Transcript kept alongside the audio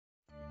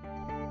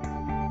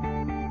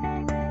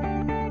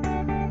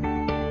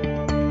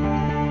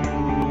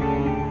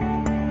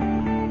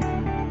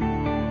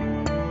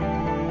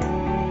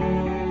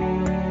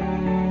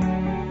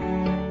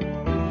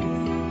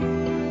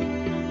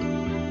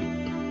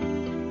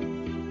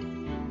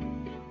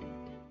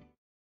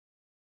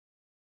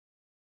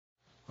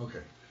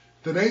Okay.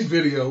 Today's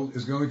video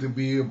is going to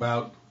be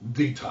about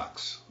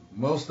detox.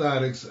 Most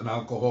addicts and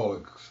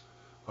alcoholics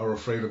are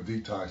afraid of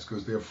detox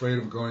because they're afraid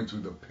of going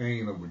through the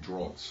pain of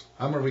withdrawals.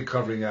 I'm a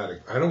recovering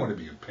addict. I don't want to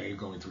be in pain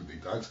going through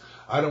detox.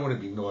 I don't want to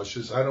be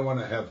nauseous. I don't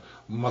want to have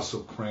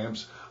muscle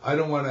cramps. I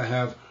don't want to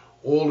have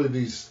all of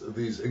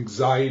these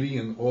anxiety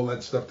and all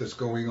that stuff that's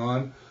going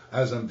on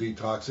as I'm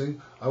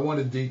detoxing. I want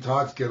to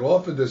detox, get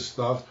off of this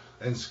stuff,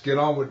 and get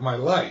on with my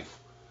life.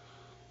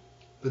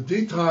 The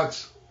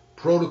detox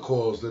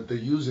protocols that they're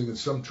using in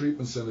some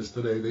treatment centers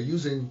today, they're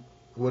using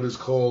what is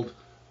called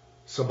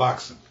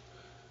Suboxone.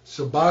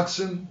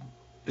 Suboxone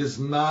is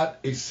not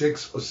a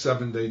 6 or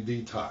 7 day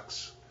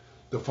detox.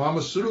 The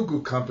pharmaceutical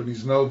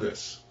companies know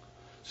this.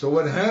 So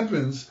what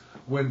happens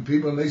when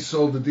people, and they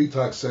sold the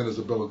detox centers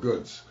a bill of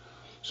goods.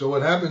 So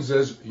what happens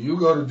is you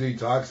go to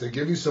detox, they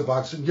give you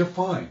Suboxone, you're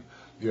fine.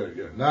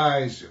 You're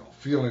nice, you don't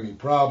feel any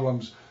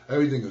problems,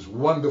 everything is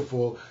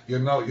wonderful, you're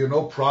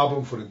no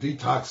problem for the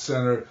detox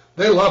center.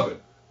 They love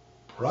it.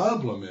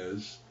 Problem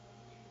is,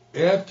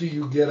 after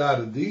you get out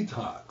of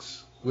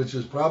detox, which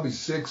is probably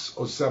 6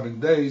 or 7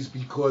 days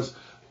because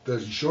the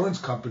insurance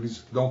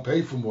companies don't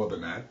pay for more than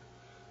that.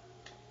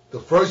 The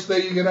first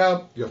day you get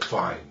out, you're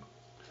fine.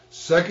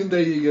 Second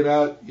day you get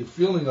out, you're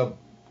feeling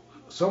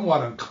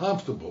somewhat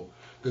uncomfortable.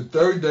 The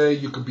third day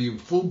you could be in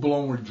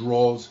full-blown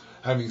withdrawals,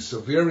 having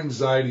severe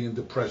anxiety and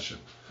depression.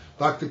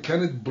 Dr.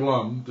 Kenneth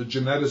Blum, the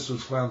geneticist who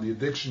found the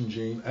addiction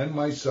gene, and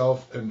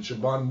myself and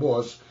Siobhan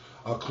Moss,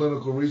 our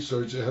clinical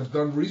researcher, have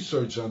done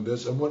research on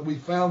this, and what we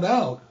found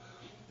out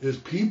is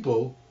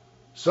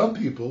some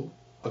people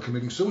are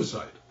committing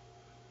suicide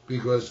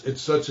because it's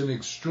such an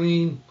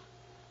extreme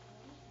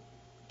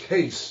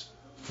case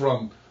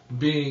from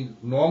being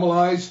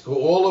normalized to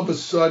all of a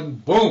sudden,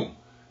 boom,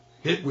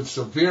 hit with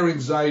severe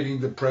anxiety and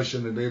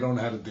depression, and they don't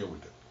know how to deal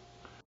with it.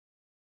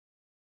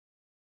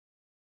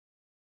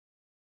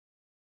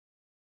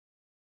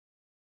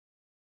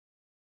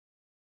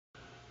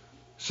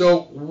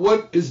 So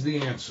what is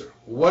the answer?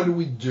 What do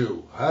we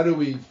do? How do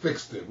we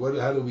fix it?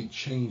 How do we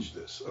change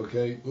this?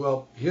 Okay,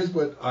 well, here's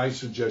what I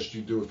suggest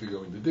you do if you're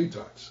going to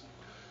detox.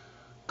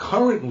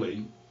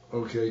 Currently,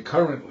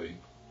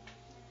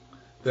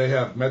 they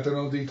have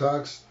methadone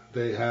detox.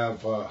 They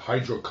have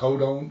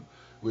hydrocodone,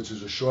 which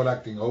is a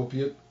short-acting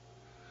opiate.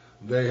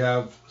 They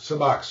have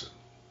Suboxone.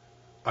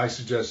 I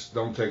suggest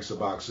don't take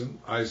Suboxone.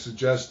 I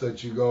suggest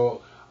that you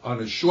go on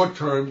a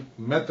short-term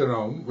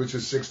methadone, which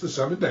is 6 to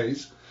 7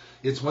 days.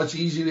 It's much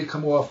easier to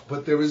come off,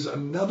 but there is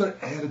another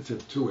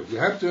additive to it. You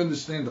have to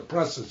understand the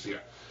process here.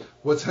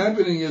 What's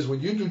happening is when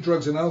you do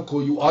drugs and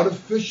alcohol, you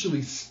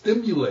artificially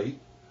stimulate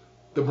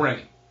the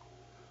brain,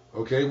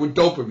 okay, with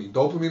dopamine.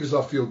 Dopamine is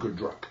our feel-good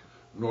drug.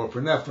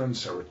 Norepinephrine,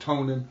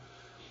 serotonin,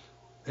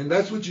 and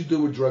that's what you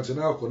do with drugs and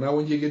alcohol. Now,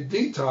 when you get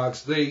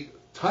detox, they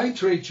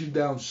titrate you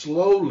down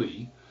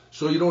slowly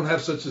so you don't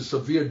have such a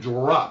severe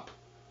drop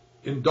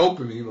in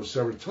dopamine or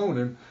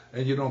serotonin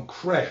and you don't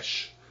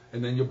crash.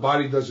 And then your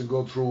body doesn't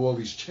go through all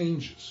these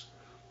changes,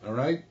 all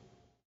right?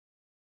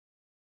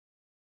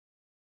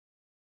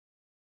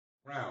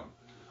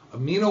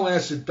 Amino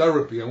acid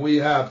therapy, and we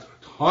have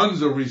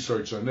tons of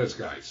research on this,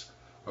 guys.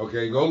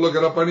 Okay, go look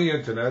it up on the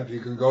internet. You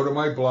can go to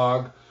my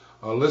blog,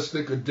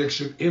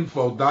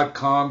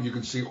 holisticaddictioninfo.com. You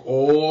can see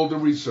all the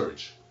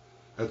research.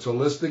 That's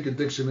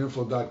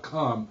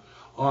holisticaddictioninfo.com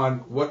on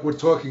what we're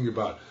talking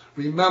about.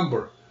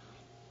 Remember,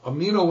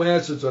 amino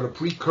acids are the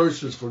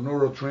precursors for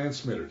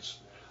neurotransmitters.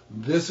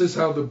 This is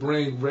how the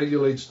brain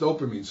regulates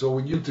dopamine. So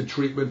when you're into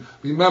treatment,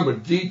 remember,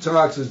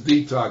 detox is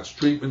detox,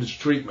 treatment is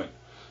treatment.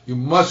 You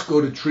must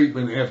go to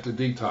treatment after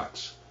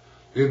detox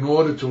in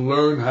order to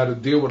learn how to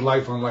deal with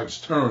life on life's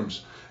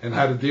terms and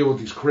how to deal with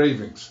these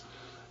cravings.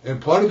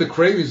 And part of the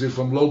cravings is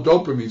from low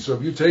dopamine. So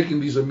if you're taking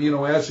these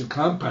amino acid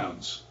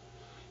compounds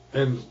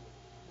and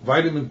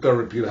vitamin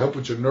therapy to help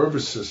with your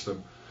nervous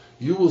system,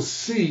 you will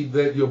see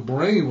that your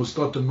brain will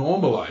start to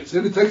normalize.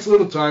 And it takes a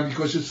little time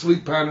because your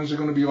sleep patterns are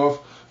going to be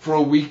off for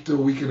a week to a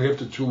week and a half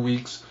to 2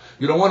 weeks.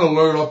 You don't want to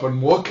load up on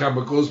more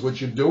chemicals.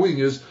 What you're doing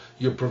is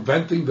you're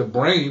preventing the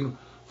brain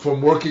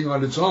from working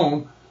on its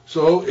own,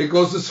 so it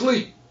goes to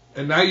sleep.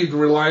 And now you're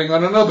relying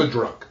on another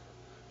drug.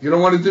 You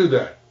don't want to do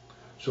that.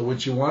 So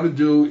what you want to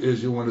do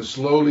is you want to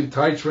slowly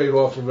titrate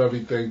off of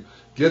everything,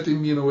 get the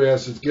amino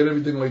acids, get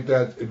everything like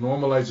that. It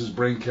normalizes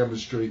brain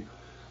chemistry,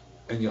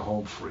 and you're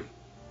home free.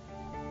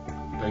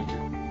 Thank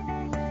you.